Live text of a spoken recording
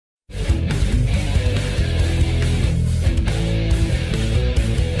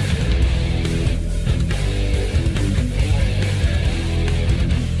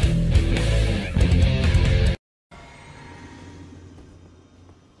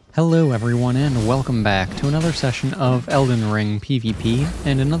Hello everyone and welcome back to another session of Elden Ring PvP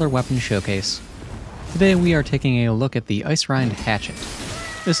and another weapon showcase. Today we are taking a look at the Icerind Hatchet.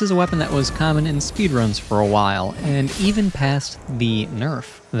 This is a weapon that was common in speedruns for a while, and even past the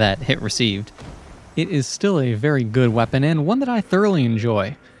nerf that it received. It is still a very good weapon and one that I thoroughly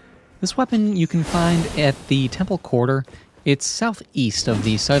enjoy. This weapon you can find at the Temple Quarter. It's southeast of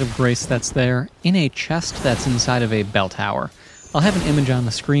the Site of Grace that's there, in a chest that's inside of a bell tower. I'll have an image on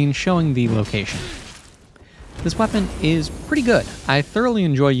the screen showing the location. This weapon is pretty good. I thoroughly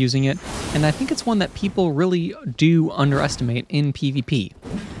enjoy using it, and I think it's one that people really do underestimate in PvP.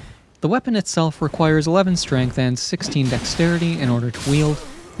 The weapon itself requires 11 strength and 16 dexterity in order to wield,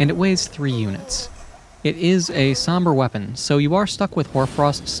 and it weighs 3 units. It is a somber weapon, so you are stuck with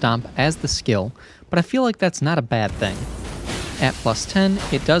Hoarfrost Stomp as the skill, but I feel like that's not a bad thing. At plus 10,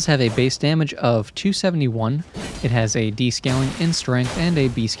 it does have a base damage of 271, it has a D scaling in strength and a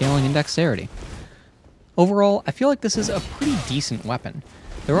B scaling in dexterity. Overall, I feel like this is a pretty decent weapon.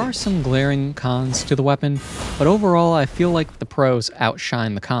 There are some glaring cons to the weapon, but overall I feel like the pros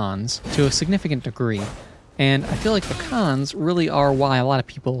outshine the cons to a significant degree, and I feel like the cons really are why a lot of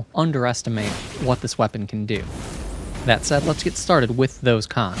people underestimate what this weapon can do. That said, let's get started with those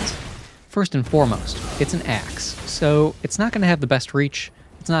cons. First and foremost, it's an axe, so it's not going to have the best reach,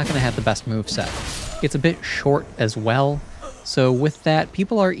 it's not going to have the best moveset. It's a bit short as well, so with that,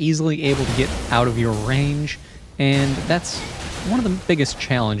 people are easily able to get out of your range, and that's one of the biggest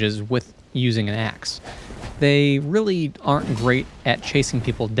challenges with using an axe. They really aren't great at chasing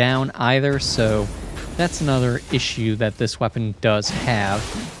people down either, so that's another issue that this weapon does have,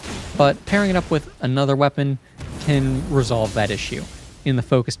 but pairing it up with another weapon can resolve that issue. In the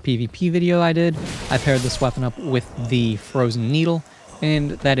focused PvP video I did, I paired this weapon up with the Frozen Needle, and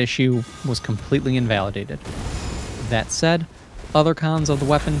that issue was completely invalidated. That said, other cons of the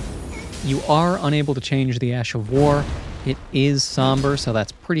weapon, you are unable to change the Ash of War. It is somber, so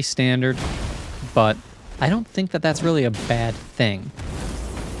that's pretty standard, but I don't think that that's really a bad thing.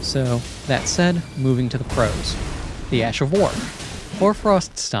 So, that said, moving to the pros. The Ash of War.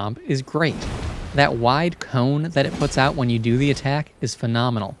 Hoarfrost Stomp is great. That wide cone that it puts out when you do the attack is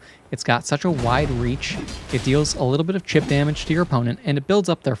phenomenal. It's got such a wide reach, it deals a little bit of chip damage to your opponent, and it builds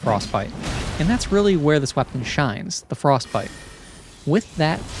up their frostbite. And that's really where this weapon shines, the frostbite. With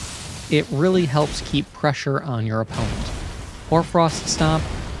that, it really helps keep pressure on your opponent. Hoarfrost Stomp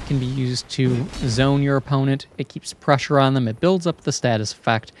can be used to zone your opponent, it keeps pressure on them, it builds up the status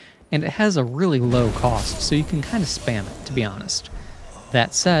effect, and it has a really low cost, so you can kind of spam it, to be honest.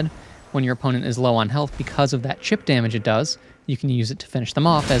 That said, when your opponent is low on health because of that chip damage it does, you can use it to finish them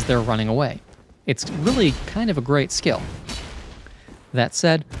off as they're running away. It's really kind of a great skill. That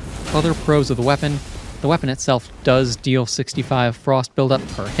said, other pros of the weapon itself does deal 65 frost buildup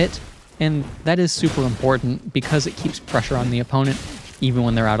per hit, and that is super important because it keeps pressure on the opponent even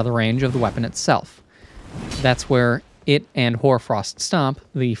when they're out of the range of the weapon itself. That's where it and Hoarfrost Stomp,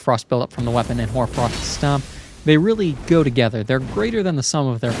 the frost buildup from the weapon and Hoarfrost Stomp, they really go together. They're greater than the sum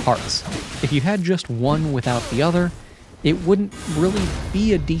of their parts. If you had just one without the other, it wouldn't really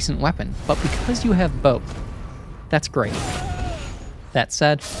be a decent weapon, but because you have both, that's great. That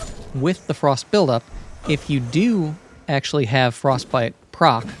said, with the frost buildup, if you do actually have frostbite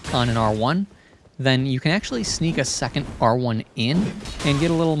proc on an R1, then you can actually sneak a second R1 in and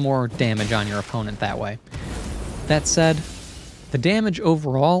get a little more damage on your opponent that way. That said, the damage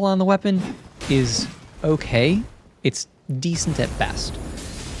overall on the weapon is okay. It's decent at best.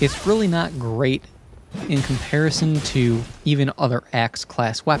 It's really not great in comparison to even other axe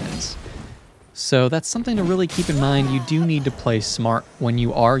class weapons. So that's something to really keep in mind. You do need to play smart when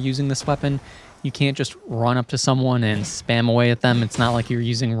you are using this weapon. You can't just run up to someone and spam away at them. It's not like you're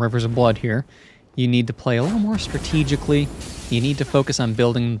using Rivers of Blood here. You need to play a little more strategically. You need to focus on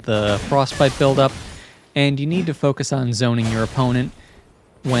building the frostbite buildup, and you need to focus on zoning your opponent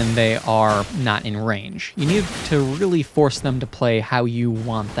when they are not in range. You need to really force them to play how you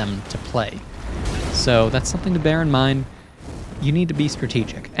want them to play. So that's something to bear in mind. You need to be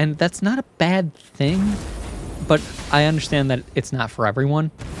strategic, and that's not a bad thing, but I understand that it's not for everyone.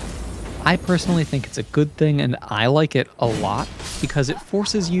 I personally think it's a good thing, and I like it a lot because it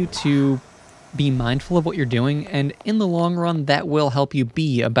forces you to be mindful of what you're doing, and in the long run, that will help you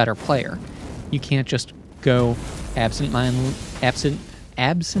be a better player. You can't just go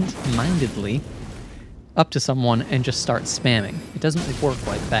absent-mindedly up to someone and just start spamming. It doesn't work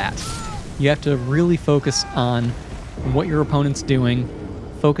like that. You have to really focus on what your opponent's doing,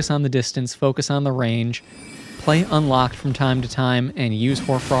 focus on the distance, focus on the range, play unlocked from time to time, and use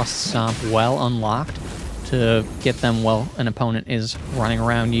Hoarfrost Stomp well unlocked to get them while an opponent is running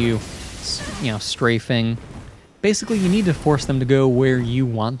around you, strafing. Basically, you need to force them to go where you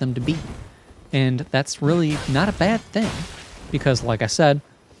want them to be. And that's really not a bad thing, because like I said,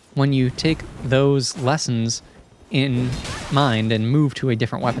 when you take those lessons in mind and move to a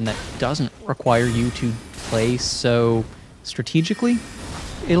different weapon that doesn't require you to play so strategically,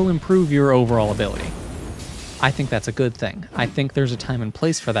 it'll improve your overall ability. I think that's a good thing. I think there's a time and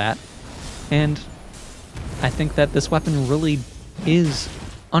place for that, and I think that this weapon really is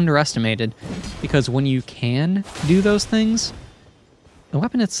underestimated, because when you can do those things, the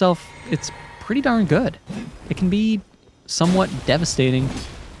weapon itself, it's pretty darn good. It can be somewhat devastating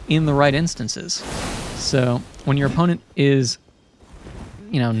in the right instances. So when your opponent is,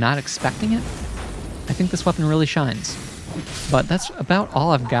 not expecting it, I think this weapon really shines. But that's about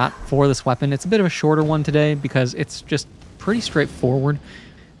all I've got for this weapon. It's a bit of a shorter one today because it's just pretty straightforward.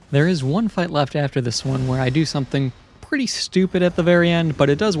 There is one fight left after this one where I do something pretty stupid at the very end, but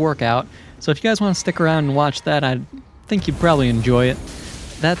it does work out. So if you guys want to stick around and watch that, I think you'd probably enjoy it.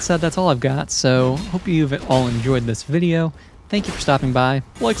 That said, that's all I've got, so hope you've all enjoyed this video. Thank you for stopping by.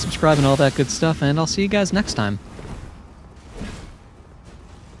 Like, subscribe, and all that good stuff, and I'll see you guys next time.